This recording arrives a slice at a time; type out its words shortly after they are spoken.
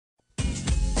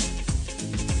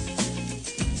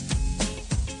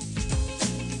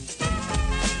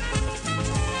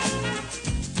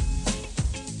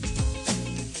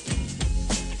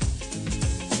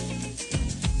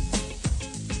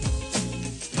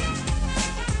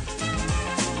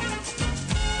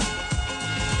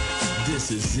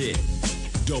this is it.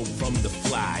 Dope from the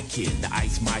fly kid. The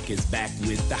ice mic is back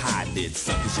with the high bid.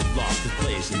 Suckers you lost, the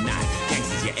players you're not.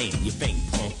 Gangsters you ain't, you faint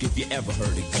punk if you ever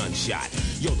heard a gunshot.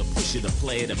 Yo, the pusher, the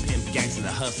player, the pimp, gangster,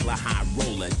 the hustler, high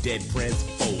roller, dead press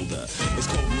folder. It's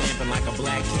cold lamping like a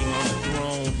black king on a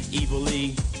throne.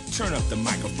 Evilly, turn up the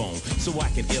microphone so I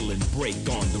can ill and break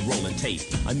on the rolling tape.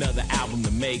 Another album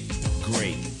to make,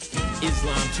 great.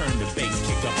 Islam turned the bass,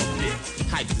 kick up a bit,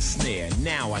 hype the snare.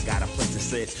 Now I got a place to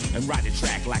sit and ride the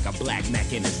track like a black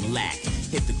Mac in his lap.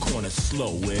 Hit the corner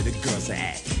slow where the girls are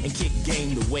at and kick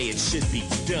game the way it should be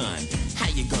done. How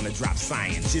you gonna drop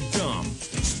science? You're dumb,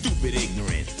 stupid,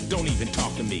 ignorant. Don't even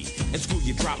talk to me. In school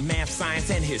you drop math,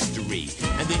 science, and history,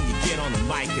 and then you get on the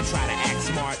mic and try to act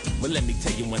smart. But let me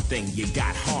tell you one thing: you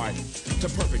got heart to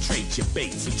perpetrate your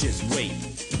bait. So just wait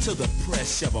till the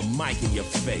press shove a mic in your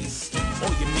face, or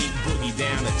you meet Boogie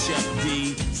Down or Chuck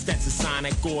D,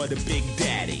 Stetsasonic, or the Big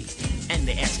Daddy, and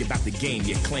they ask you about the game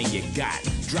you claim you got.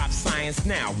 Drop science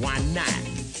now, why not?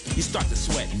 You start to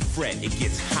sweat and fret, it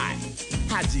gets hot.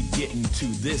 How'd you get into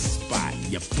this spot?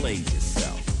 You played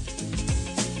yourself.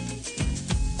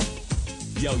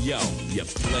 Yo, yo, you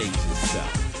played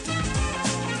yourself.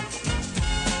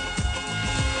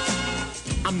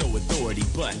 I'm no authority,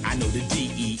 but I know the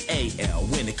D-E-A-L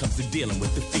when it comes to dealing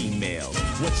with the females.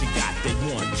 What you got, they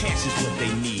want. Cash is what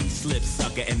they need. Slip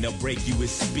sucker and they'll break you with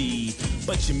speed.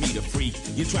 But you meet a freak,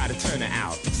 you try to turn her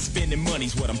out. Spending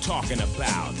money's what I'm talking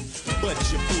about. But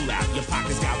you fool out, your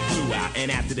pockets got blew out.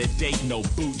 And after the date, no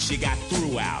boots, you got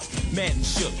threw out. Mad and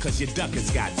shook, cause your duckers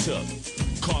got took.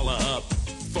 Call her up,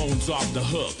 phone's off the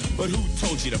hook. But who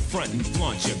told you to front and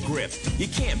flaunt your grip? You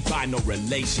can't buy no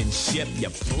relationship, you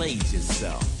played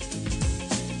yourself.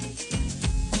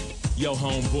 Yo,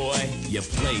 homeboy, you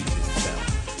played yourself.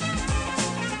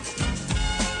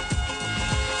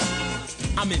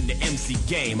 I'm in the MC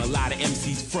game, a lot of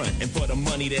MCs front, and for the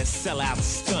money they sell out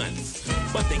stunts.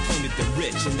 But they claim that they're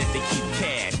rich and that they keep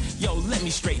cash. Yo, let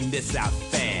me straighten this out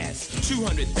fast.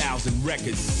 200,000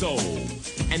 records sold,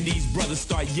 and these brothers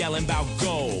start yelling about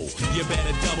gold. You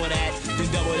better double that,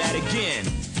 then double that again,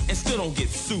 and still don't get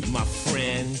sued, my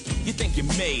friend. You think you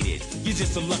made it, you're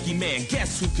just a lucky man.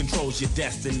 Guess who controls your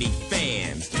destiny?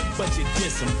 Fans. But you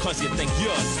diss them cause you think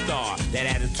you're a star. That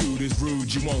attitude is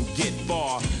rude, you won't get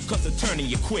far, cause they're turning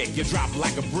you quick, you drop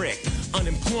like a brick.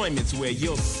 Unemployment's where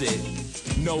you'll sit.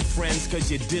 No friends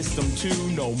cause you dissed them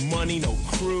too. No money, no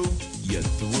crew, you're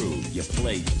through. You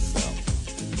played yourself.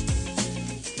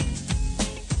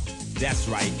 That's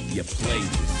right, you played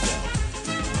yourself.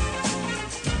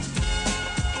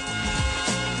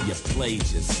 You played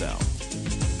yourself.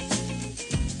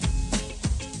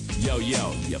 Yo,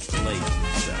 yo, you played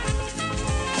yourself.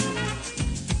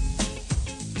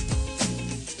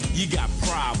 You got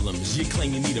problems, you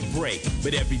claim you need a break,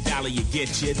 but every dollar you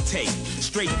get, you take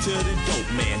straight to the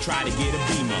dope man, try to get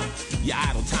a beam up. Your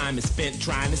idle time is spent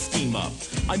trying to scheme up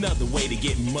another way to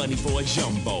get money for a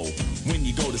jumbo. When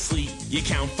you go to sleep, you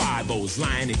count 5-0s,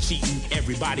 lying and cheating.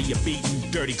 Everybody you're beating,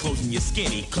 dirty clothes and you're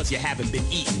skinny, cause you haven't been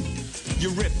eating.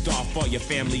 You ripped off all your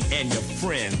family and your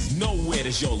friends. Nowhere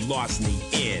does your larceny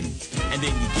end. And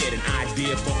then you get an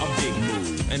idea for a big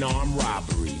move, an armed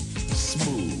robbery,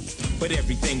 smooth. But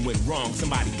everything went wrong,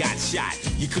 somebody got shot.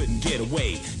 You couldn't get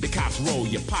away, the cops roll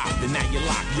you popped, and now you're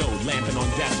locked, yo, lamping on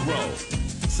death row.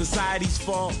 Society's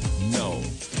fault? No.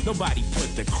 Nobody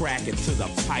put the crack into the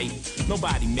pipe.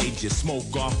 Nobody made you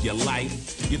smoke off your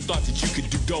life. You thought that you could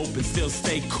do dope and still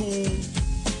stay cool?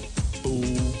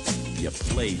 Ooh, you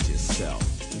played yourself.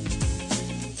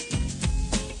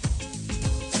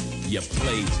 You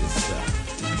played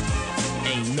yourself.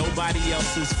 Ain't nobody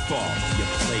else's fault, you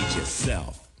played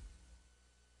yourself.